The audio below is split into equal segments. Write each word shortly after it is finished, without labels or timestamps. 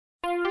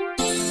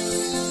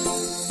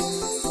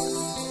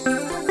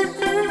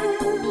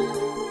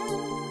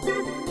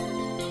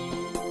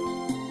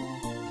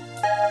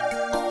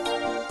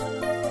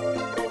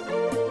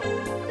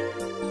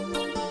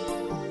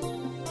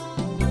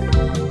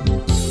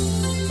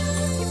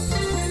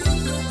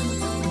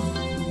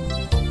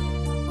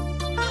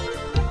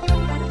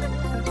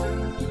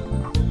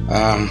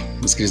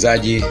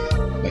Msikilizaji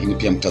lakini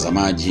pia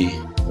mtazamaji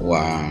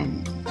wa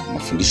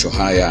mafundisho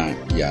haya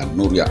ya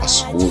Nuru ya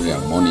Asubuhi ya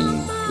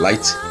Morning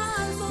Light,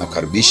 na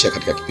kukaribisha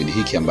katika kipindi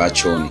hiki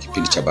ambacho ni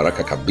kipindi cha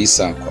baraka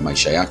kabisa kwa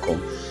maisha yako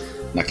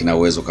na kina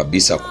uwezo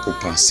kabisa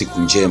kukupa siku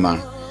njema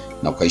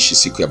na ukaishi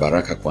siku ya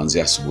baraka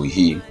kuanzia asubuhi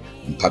hii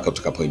mpaka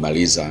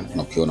utakapoimaliza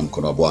na ukiona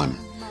mkono wa Bwana.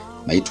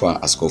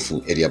 Naitwa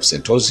Askofu Eliab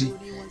Sentozi,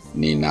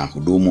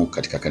 ninahudumu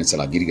katika kanisa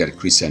la Gilgal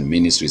Christian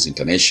Ministries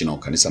International,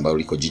 kanisa ambalo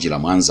liko jiji la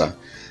Mwanza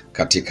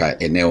katika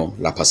eneo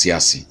la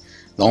Pasiasi.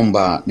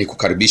 Naomba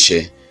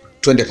nikukaribishe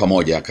twende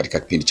pamoja katika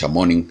kipindi cha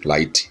Morning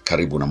Light.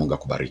 Karibu na Mungu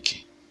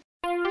akubariki.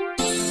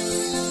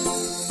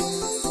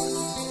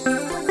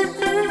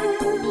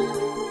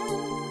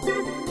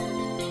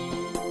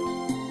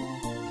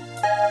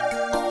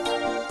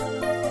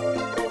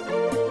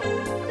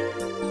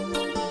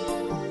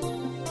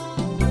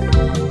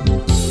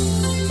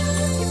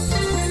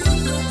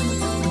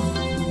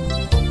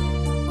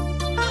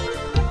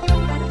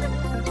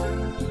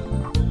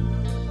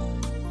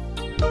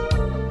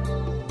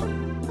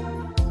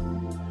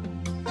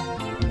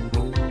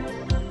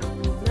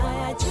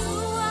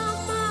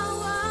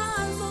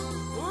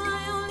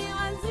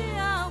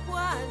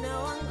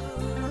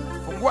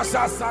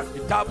 Sasa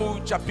kitabu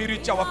cha pili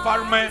cha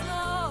Wafalme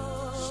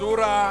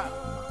sura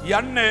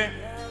ya 4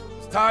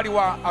 mstari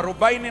wa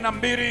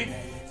 42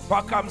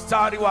 mpaka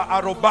mstari wa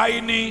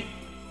 44,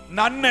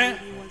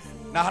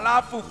 na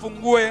halafu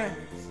ufungue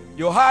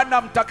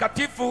Yohana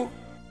Mtakatifu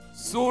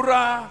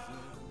sura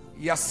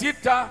ya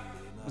 6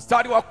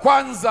 mstari wa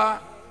 1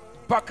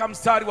 mpaka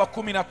mstari wa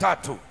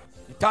 13.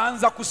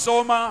 Nitaanza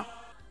kusoma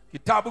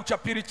kitabu cha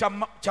pili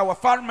cha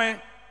Wafalme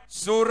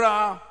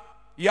sura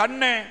ya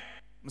 4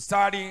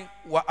 mstari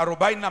wa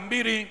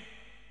 42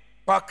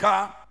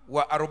 mpaka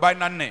wa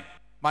 44.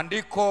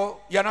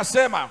 Maandiko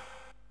yanasema,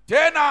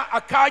 tena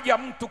akaja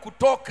mtu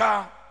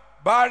kutoka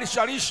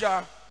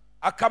Baal-shalisha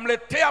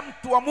akamletea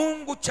mtu wa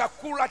Mungu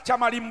chakula cha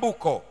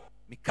malimbuko,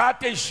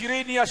 mikate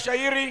 20 ya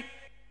shayiri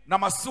na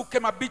masuke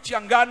mabichi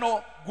ya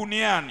ngano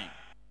guniani.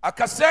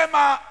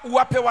 Akasema,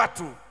 uwape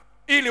watu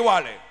ili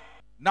wale.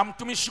 Na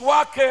mtumishi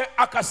wake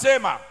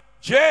akasema,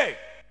 je,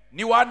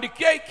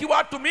 niwaandikie iki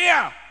watu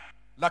 100?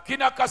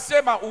 Lakini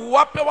akasema,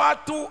 uwape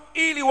watu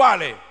ili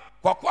wale,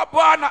 kwa kuwa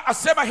Bwana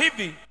asema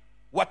hivi,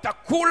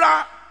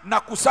 watakula na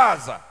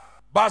kusaza.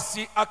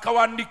 Basi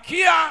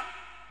akawaandikia,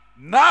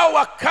 nao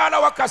wakala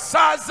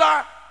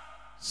wakasaza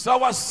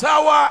sawa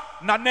sawa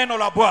na neno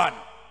la Bwana.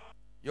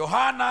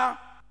 Yohana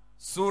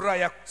sura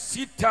ya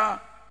 6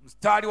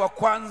 mstari wa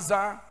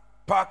 1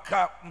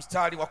 mpaka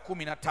mstari wa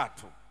 13.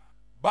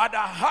 Baada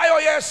hayo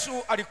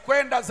Yesu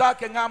alikwenda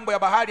zake ng'ambo ya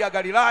bahari ya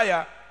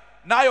Galilaya,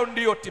 nayo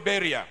ndiyo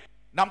Tiberia.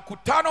 Na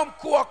mkutano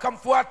mkuu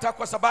akamfuata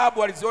kwa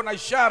sababu aliziona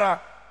ishara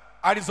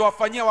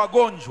alizowafanyia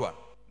wagonjwa.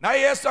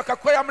 Naye Yesu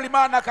akakwea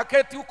mlimani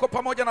akaketi huko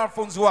pamoja na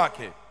wanafunzi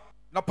wake.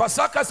 Na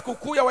Pasaka,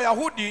 sikukuu ya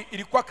Wayahudi,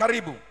 ilikuwa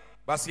karibu.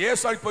 Basi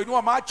Yesu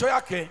alipoinua macho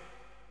yake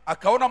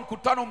akaona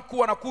mkutano mkuu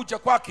wanakuja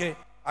kwake,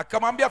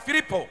 akamwambia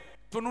Filipo,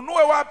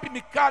 tununue wapi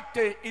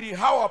mikate ili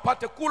hawa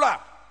wapate kula?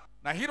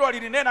 Na hilo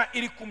alilinena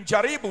ili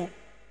kumjaribu,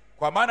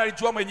 kwa maana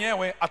alijua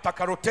mwenyewe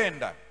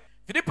atakalotenda.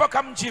 Filipo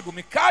akamjibu,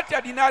 mikate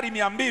ya dinari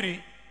 200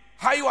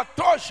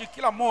 haiwatoshi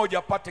kila mmoja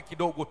apate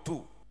kidogo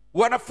tu.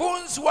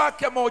 Wanafunzi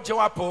wake mmoja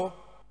wapo,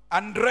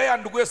 Andrea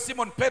nduguye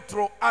Simon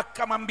Petro,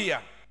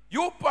 akamwambia,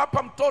 yupo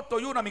hapa mtoto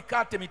yuna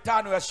mikate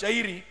 5 ya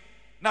shayiri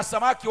na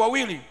samaki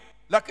 2,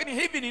 lakini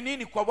hivi ni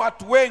nini kwa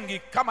watu wengi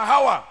kama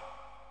hawa?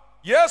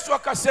 Yesu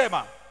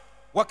akasema,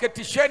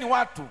 waketisheni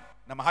watu.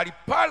 Na mahali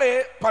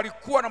pale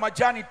palikuwa na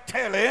majani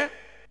tele.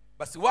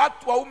 Basi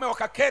watu waume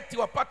wakaketi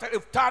wapata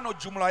 5,000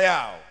 jumla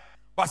yao.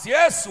 Basi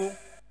Yesu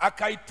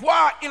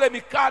akaitwaa ile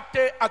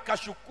mikate,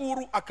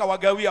 akashukuru,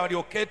 akawagawia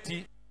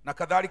walioketi, na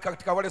kadhalika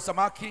katika wale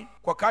samaki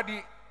kwa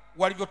kadri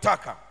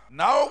walivyotaka.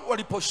 Nao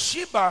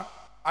waliposhiba,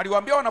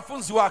 aliwaambia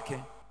wanafunzi wake,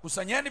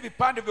 kusanyeni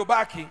vipande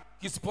vyobaki,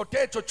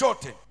 kisipotee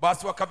chochote.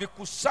 Basi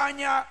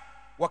wakavikusanya,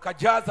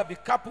 wakajaza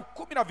vikapu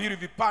 12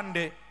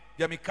 vipande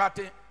vya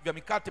mikate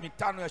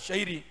 5 ya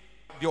shayiri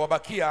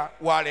vyowabakia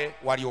wale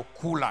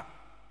waliokula.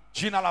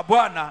 Jina la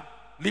Bwana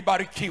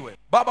libarikiwe.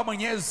 Baba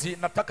Mwenyezi,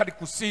 nataka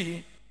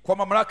nikusihi kwa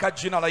mamlaka ya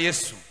jina la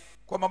Yesu,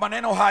 kwa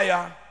maneno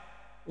haya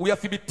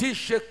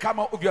uyathibitishe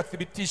kama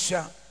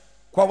uvyathibitisha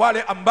kwa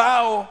wale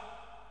ambao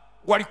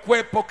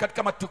walikuwepo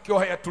katika matukio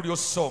haya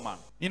tuliyosoma.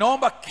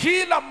 Ninaomba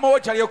kila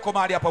mmoja aliyeko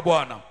mahali hapa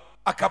Bwana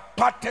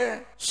akapate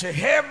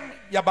sehemu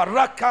ya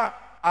baraka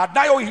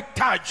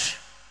anayohitaji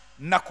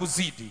na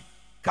kuzidi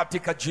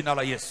katika jina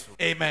la Yesu.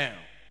 Amen.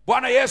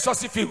 Bwana Yesu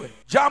asifiwe.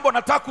 Jambo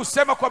nataka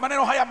kusema kwa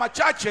maneno haya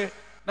machache,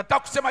 nataka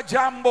kusema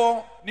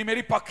jambo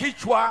nimelipa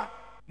kichwa,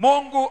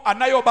 Mungu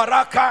anayo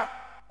baraka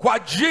kwa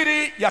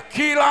ajili ya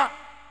kila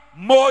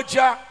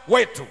mmoja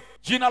wetu.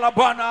 Jina la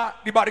Bwana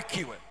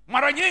libarikiwe.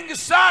 Mara nyingi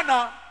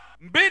sana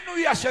mbinu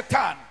ya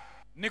shetani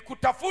ni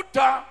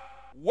kutafuta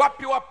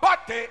wapi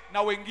wapate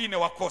na wengine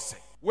wakose,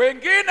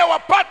 wengine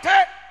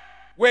wapate,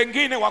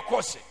 wengine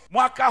wakose.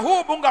 Mwaka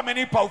huu Mungu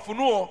amenipa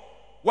ufunuo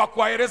wa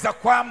kueleza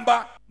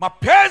kwamba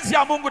mapenzi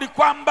ya Mungu ni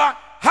kwamba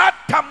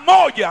hata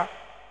mmoja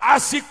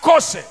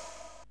asikose.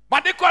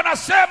 Maandiko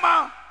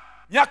yanasema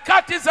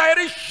nyakati za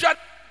Elisha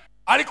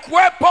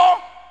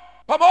alikuwepo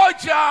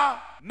pamoja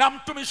na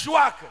mtumishi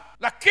wake,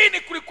 lakini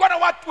kulikuwa na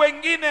watu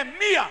wengine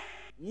 100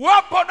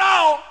 wapo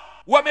nao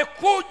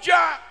wamekuja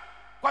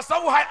kwa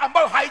sababu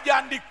ambayo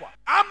haijaandikwa,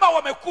 ama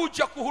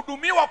wamekuja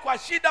kuhudumiwa kwa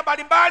shida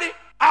mbalimbali,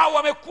 au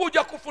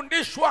wamekuja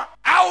kufundishwa,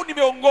 au ni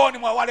miongoni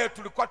mwa wale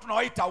tulikuwa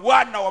tunawaita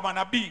wana wa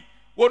manabii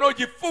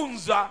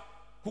wanaojifunza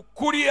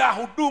kukulia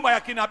huduma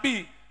ya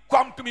kinabii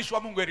kwa mtumishi wa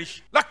Mungu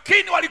Elisha.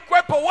 Lakini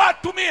walikuwepo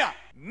watu 100,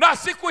 na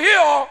siku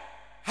hiyo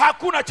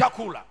hakuna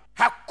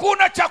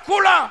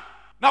chakula,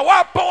 na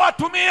wapo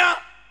watu 100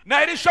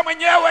 na Elisha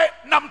mwenyewe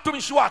na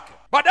mtumishi wake.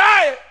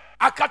 Baadaye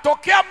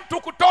akatokea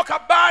mtu kutoka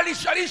Baali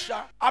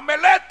Shalisha,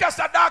 ameleta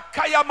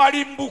sadaka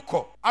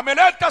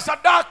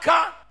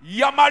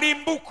ya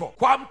malimbuko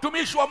kwa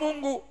mtumishi wa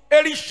Mungu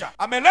Elisha.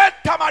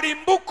 Ameleta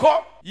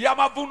malimbuko ya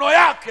mavuno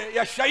yake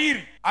ya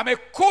shairi,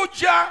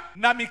 amekuja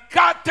na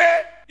mikate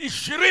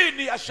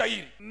 20 ya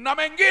shairi, na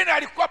mengine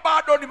alikuwa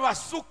bado ni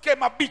masuke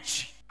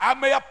mabichi,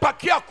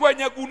 ameyapakia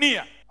kwenye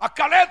gunia.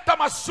 Akaleta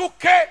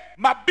masuke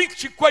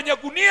mabichi kwenye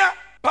gunia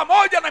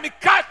pamoja na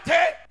mikate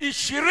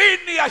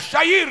 20 ya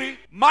shairi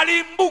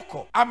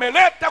malimbuko,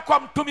 ameleta kwa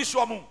mtumishi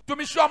wa Mungu.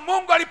 Mtumishi wa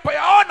Mungu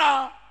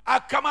alipoyaona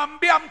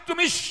akamwambia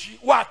mtumishi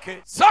wake,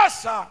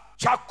 sasa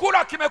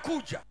chakula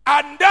kimekuja,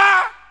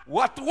 andaa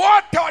watu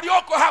wote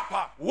walioko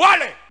hapa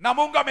wale. Na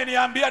Mungu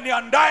ameniambia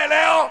niandae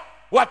leo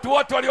watu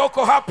wote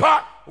walioko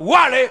hapa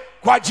wale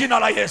kwa jina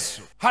la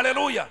Yesu.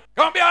 Haleluya.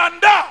 Akamwambia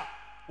andaa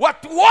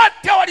watu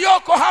wote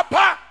walioko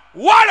hapa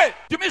wale.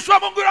 Mtumishi wa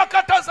Mungu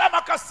akatazama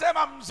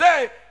akasema,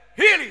 mzee,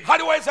 hili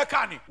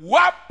haliwezekani,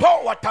 wapo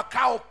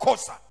watakao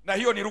kosa. Na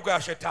hiyo ni lugha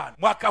ya shetani.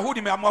 Mwaka huu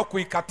nimeamua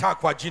kuikataa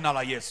kwa jina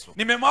la Yesu.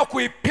 Nimeamua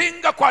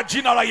kuipinga kwa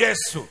jina la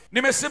Yesu.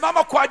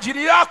 Nimesimama kwa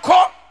ajili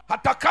yako,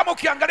 hata kama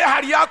ukiangalia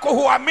hali yako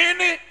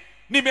huamini.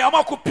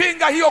 Nimeamua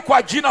kupinga hiyo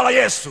kwa jina la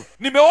Yesu.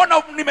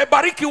 Nimeona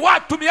nimebariki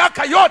watu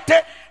miaka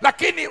yote,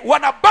 lakini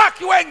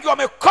wanabaki wengi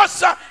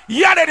wamekosa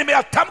yale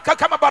nimeyatamka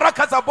kama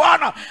baraka za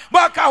Bwana.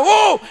 Mwaka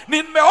huu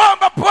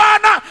nimeomba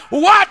Bwana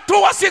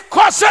watu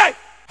wasikose.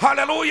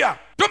 Haleluya.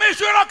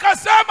 Mtumishi yule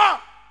akasema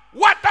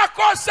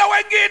watakosa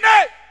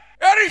wengine.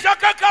 Elisha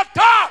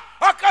akakataa,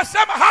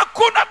 akasema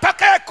hakuna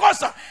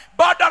atakayekosa,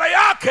 badala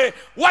yake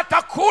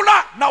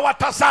watakula na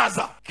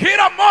watasaza.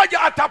 Kila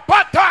mmoja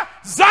atapata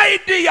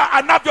zaidi ya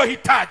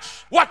anavyohitaji.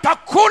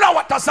 Watakula,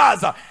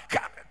 watasaza.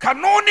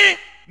 Kanuni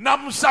na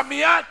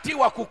msamiati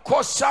wa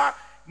kukosa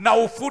na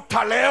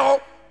ufuta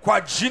leo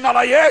kwa jina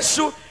la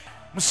Yesu.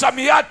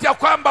 Msamiati ya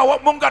kwamba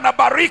Mungu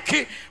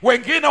anabariki,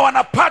 wengine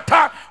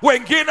wanapata,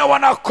 wengine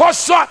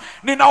wanakosa,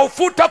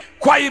 ninaufuta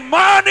kwa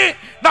imani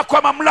na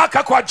kwa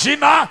mamlaka kwa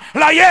jina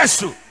la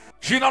Yesu.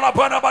 Jina la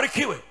Bwana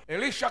barikiwe.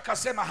 Elisha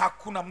akasema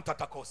hakuna mtu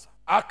atakosa.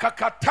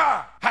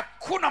 Akakataa,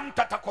 hakuna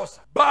mtu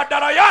atakosa.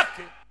 Badala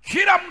yake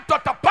kila mtu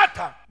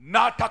atapata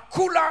na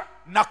atakula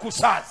na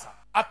kusaza.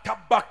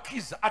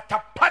 Atabakiza,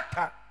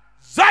 atapata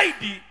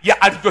zaidi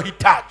ya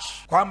alivyohitaji.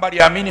 Kwamba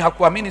aliamini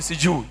hakuamini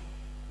sijui,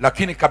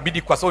 lakini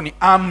kabidi kwa sababu ni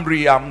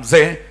amri ya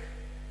mzee,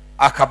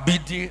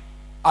 akabidi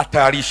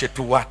atayarishe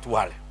tu watu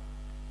wale.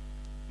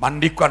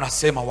 Maandiko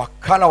anasema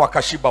wakala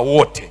wakashiba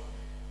wote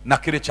na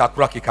kile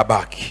chakula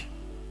kikabaki.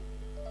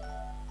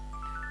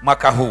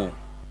 Mwaka huu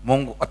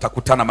Mungu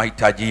atakutana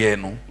mahitaji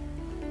yenu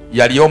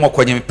yaliomo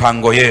kwenye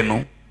mipango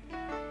yenu.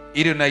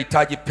 Ili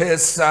unahitaji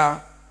pesa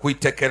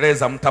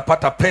kuitekeleza,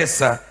 mtapata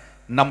pesa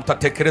na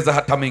mtatekeleza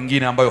hata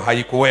mengine ambayo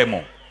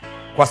haikuwemo,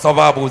 kwa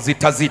sababu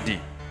zitazidi.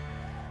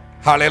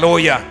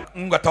 Haleluya.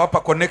 Mungu atawapa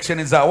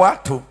connection za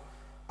watu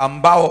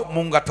ambao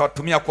Mungu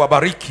atawatumia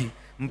kuwabariki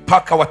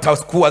mpaka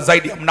watakuwa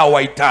zaidi ya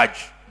mnaowahitaji.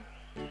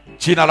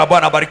 Jina la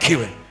Bwana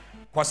barikiwe,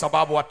 kwa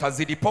sababu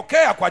watazidi.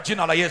 Pokea kwa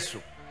jina la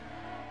Yesu.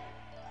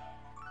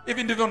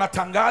 Hivi ndivyo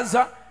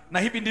natangaza, na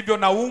hivi ndivyo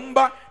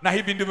naumba, na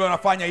hivi ndivyo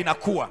nafanya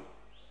inakuwa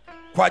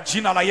kwa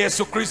jina la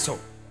Yesu Kristo.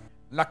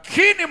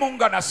 Lakini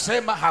Mungu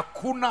anasema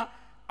hakuna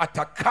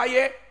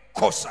atakaye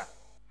kosa.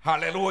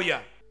 Haleluya.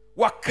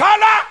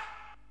 Wakala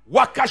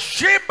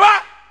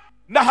wakashiba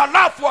na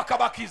halafu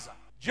wakabakiza.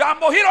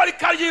 Jambo hilo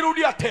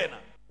likajirudia tena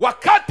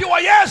wakati wa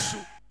Yesu.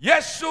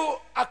 Yesu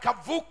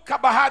akavuka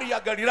bahari ya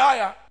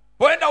Galilaya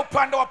kwenda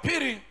upande wa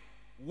pili.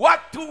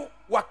 Watu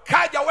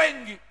wakaja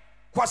wengi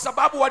kwa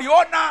sababu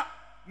waliona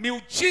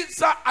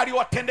miujiza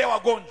aliwatendea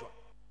wagonjwa.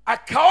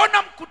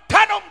 Akaona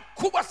mkutano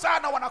mkubwa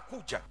sana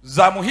wanakuja.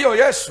 Zamu hiyo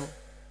Yesu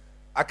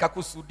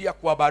akakusudia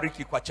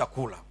kuwabariki kwa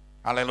chakula.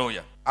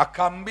 Haleluya.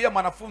 Akaambia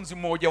mwanafunzi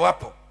mmoja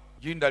wapo,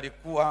 jinda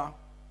alikuwa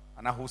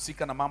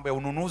anahusika na mambo ya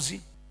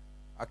ununuzi,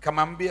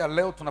 akamwambia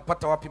leo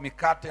tunapata wapi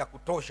mikate ya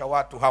kutosha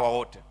watu hawa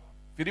wote?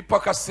 Filipo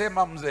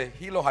akasema mzee,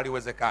 hilo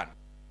haliwezekani.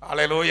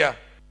 Haleluya.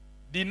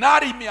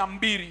 Dinari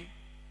 200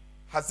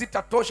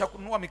 hazitatosha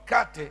kununua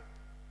mikate,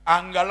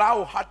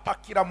 angalau hata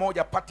kila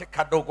moja pate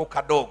kadogo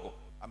kadogo.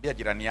 Ambia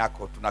jirani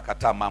yako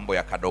tunakataa mambo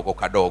ya kadogo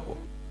kadogo.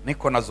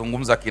 Niko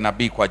nazungumza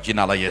kinabii kwa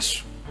jina la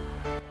Yesu.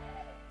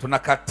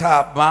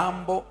 Tunakataa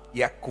mambo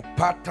ya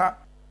kupata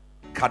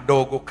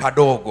kadogo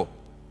kadogo.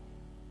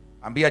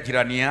 Ambia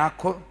jirani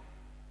yako,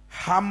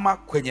 hama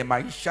kwenye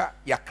maisha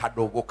ya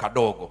kadogo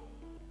kadogo.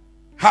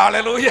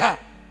 Haleluya.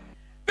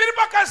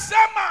 Filipo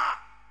akasema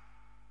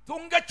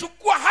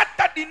tungechukua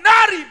hata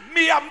dinari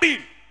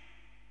 200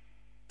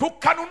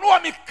 tukanunua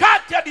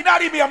mikate ya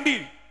dinari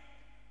 200,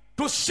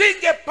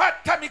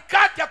 tusingepata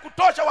mikate ya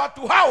kutosha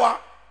watu hawa,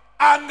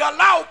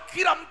 angalau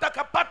kila mtu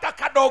akapata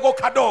kadogo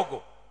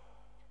kadogo.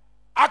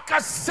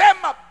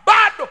 Akasema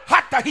bado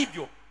hata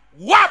hivyo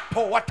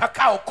wapo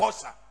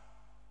watakaokosa.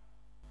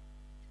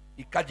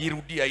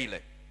 Ikajirudia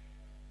ile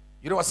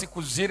wa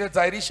siku zile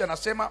za Elisha,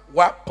 anasema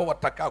wapo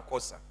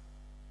watakaokosa,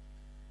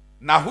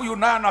 na huyu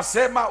naye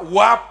anasema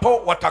wapo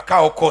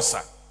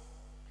watakaokosa.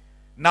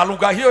 Na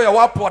lugha hiyo ya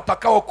wapo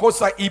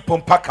watakaokosa ipo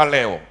mpaka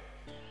leo.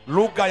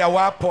 Lugha ya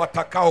wapo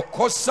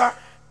watakaokosa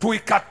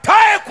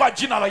tuikatae kwa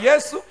jina la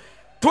Yesu,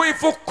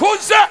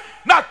 tuifukuze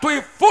na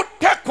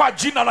tuifute kwa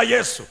jina la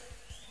Yesu.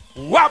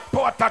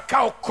 Wapo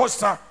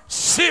watakaokosa,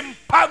 si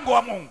mpango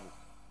wa Mungu.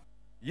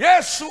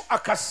 Yesu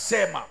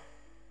akasema,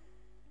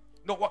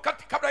 ndio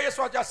wakati kabla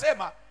Yesu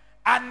hajasema,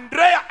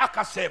 Andrea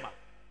akasema,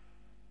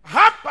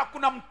 hapa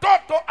kuna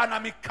mtoto ana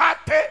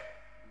mikate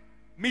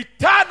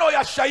 5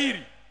 ya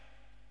shayiri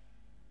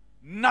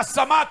na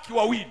samaki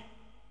 2.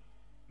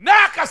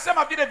 Naye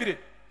akasema vile vile,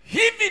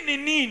 hivi ni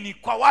nini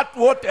kwa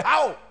watu wote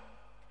hao?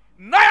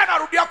 Naye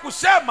anarudia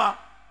kusema,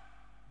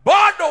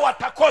 bado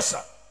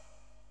watakosa,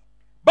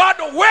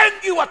 bado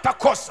wengi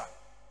watakosa.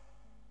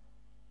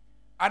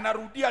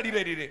 Anarudia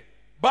lile lile,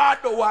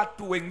 bado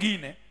watu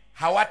wengine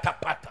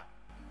hawatapata.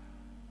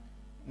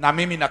 Na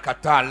mimi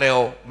nakataa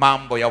leo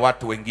mambo ya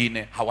watu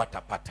wengine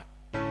hawatapata.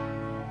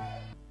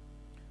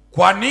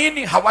 Kwa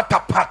nini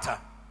hawatapata?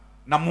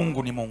 Na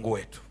Mungu ni Mungu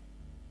wetu.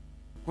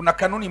 Kuna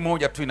kanuni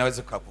moja tu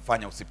inaweza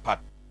kukufanya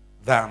usipate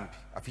dhambi.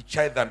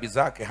 Afichaye dhambi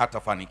zake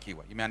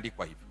hatafanikiwa.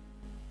 Imeandikwa hivyo.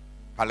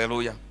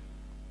 Haleluya.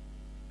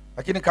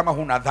 Lakini kama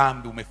huna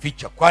dhambi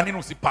umeficha, kwa nini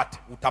usipate?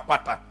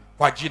 Utapata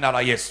kwa jina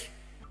la Yesu.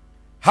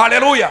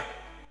 Haleluya.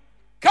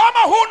 Kama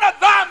huna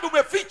dhambi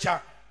umeficha,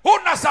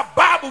 huna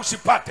sababu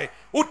usipate,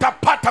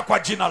 utapata kwa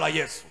jina la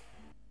Yesu.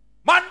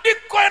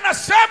 Maandiko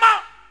yanasema,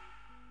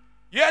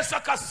 Yesu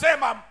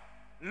akasema,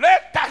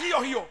 leta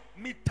hiyo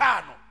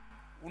 5.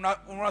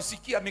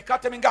 Unasikia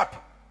mikate mingapi?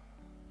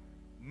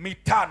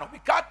 5.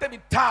 Mikate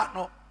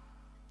 5.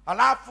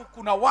 Halafu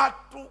kuna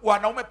watu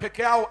wanaume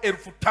peke yao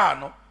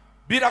 5,000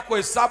 bila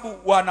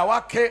kuhesabu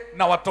wanawake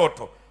na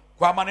watoto.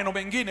 Kwa maneno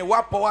mengine,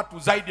 wapo watu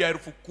zaidi ya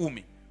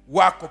 10,000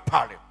 wako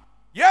pale.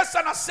 Yesu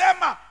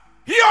anasema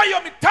hiyo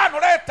 5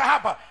 leta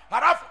hapa,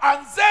 halafu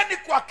anzeni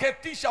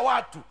kuwaketisha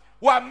watu.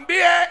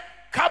 Waambie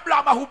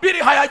kabla mahubiri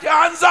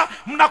hayajaanza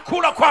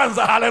mnakula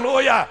kwanza.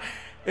 Haleluya.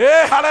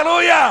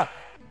 Haleluya.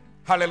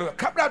 Haleluya.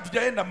 Kabla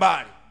hatujaenda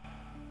mbali,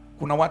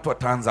 kuna watu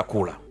wataanza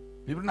kula.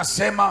 Biblia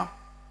inasema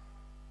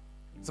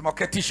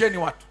waketisheni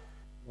watu.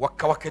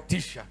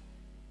 Wakawaketisha,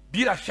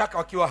 bila shaka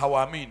wakiwa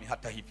hawaamini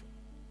hata hivyo,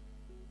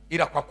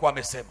 ila kwa kuwa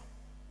amesema,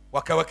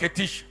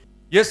 wakawaketisha.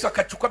 Yesu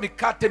akachukua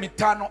mikate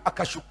 5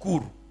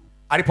 akashukuru.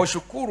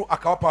 Aliposhukuru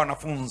akawapa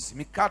wanafunzi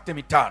mikate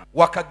 5.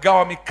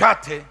 Wakagawa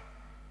mikate,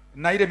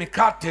 na ile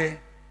mikate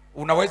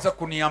unaweza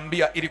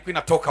kuniambia ilikuwa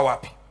inatoka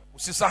wapi?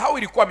 Usisahau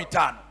ilikuwa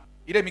 5.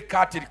 Ile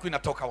mikate ilikuwa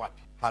inatoka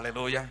wapi?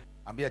 Haleluya.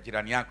 Ambia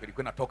jirani yako,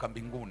 ilikuwa inatoka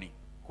mbinguni.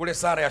 Kule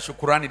sara ya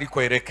shukurani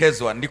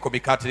ilikoelekezwa ndiko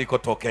mikate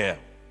ilikotokea.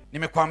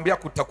 Nimekwambia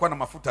kutakuwa na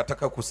mafuta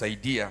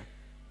atakayokusaidia.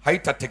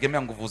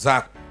 Haitategemea nguvu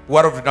zako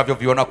wala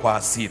vinavyoviona kwa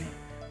asili.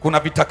 Kuna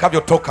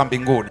vitakavyotoka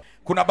mbinguni.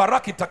 Kuna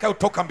baraka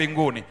itakayotoka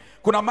mbinguni.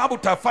 Kuna mambo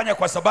utafanya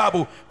kwa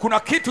sababu kuna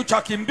kitu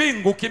cha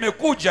kimbingu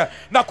kimekuja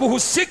na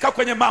kuhusika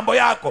kwenye mambo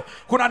yako.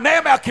 Kuna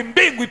neema ya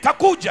kimbingu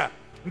itakuja.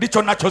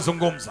 Ndicho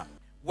ninachozungumza.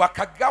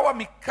 Wakagawa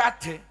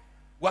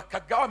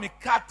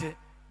mikate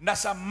na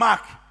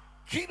samaki.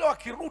 Kila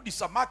wakirudi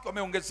samaki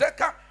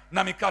wameongezeka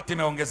na mikate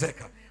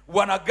imeongezeka.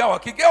 Wanagawa,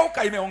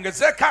 kigeuka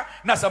imeongezeka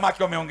na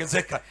samaki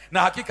wameongezeka.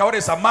 Na hakika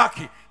wale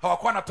samaki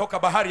hawakuwa natoka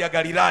bahari ya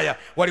Galilaya,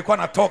 walikuwa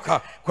natoka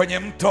kwenye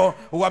mto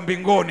wa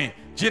mbinguni.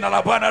 Jina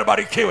la Bwana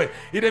libarikiwe.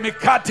 Ile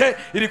mikate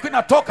ilikuwa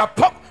inatoka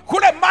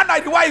kule, mana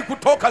iliwahi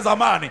kutoka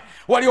zamani.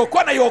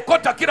 Waliokuwa na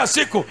iokota kila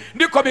siku,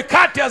 ndiko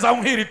mikate ya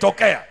zamu hii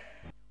ilitokea.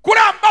 Kule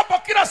ambapo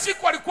kila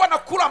siku walikuwa na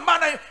kula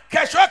mana,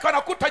 kesho yake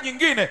wanakuta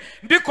nyingine,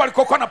 ndiko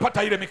walikokuwa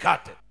napata ile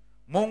mikate.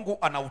 Mungu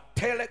ana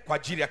utele kwa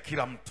ajili ya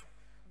kila mtu.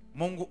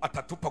 Mungu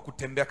atatupa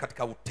kutembea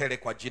katika utele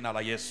kwa jina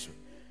la Yesu.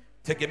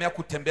 Tegemea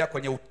kutembea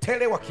kwenye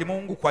utele wa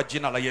kimungu kwa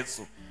jina la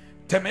Yesu.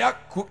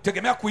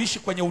 Tegemea kuishi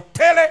kwenye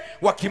utele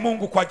wa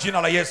kimungu kwa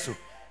jina la Yesu.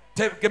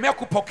 Tegemea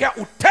kupokea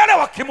utele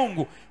wa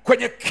kimungu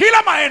kwenye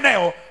kila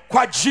maeneo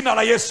kwa jina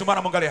la Yesu.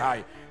 Maana Mungu aliye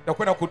hai,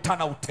 nakwenda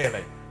kukutana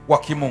utele wa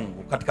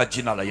kimungu katika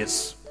jina la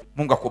Yesu.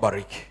 Mungu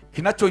akubariki.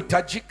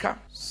 Kinachohitajika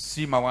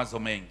si mawazo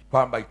mengi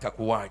kwamba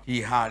itakuwaje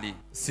hii hali.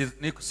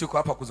 Siko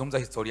hapa kuzungumza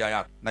historia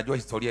yako. Najua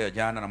historia ya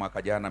jana na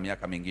mwaka jana,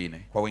 miaka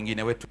mingine kwa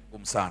wengine wetu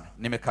ngumu sana.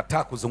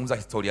 Nimekataa kuzungumza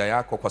historia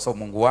yako kwa sababu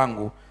Mungu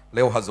wangu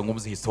leo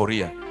hazungumzi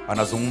historia,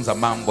 anazungumza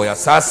mambo ya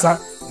sasa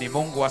ni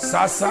Mungu wa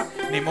sasa,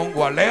 ni Mungu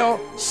wa leo,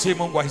 si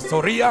Mungu wa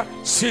historia,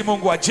 si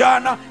Mungu wa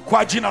jana,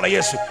 kwa jina la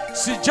Yesu.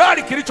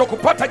 Sijali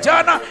kilichokupata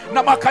jana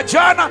na mwaka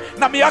jana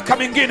na miaka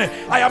mingine.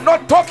 I am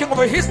not talking of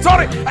a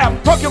history, I am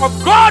talking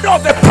of God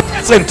of the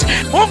present.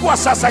 Mungu wa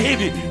sasa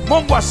hivi,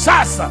 Mungu wa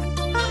sasa.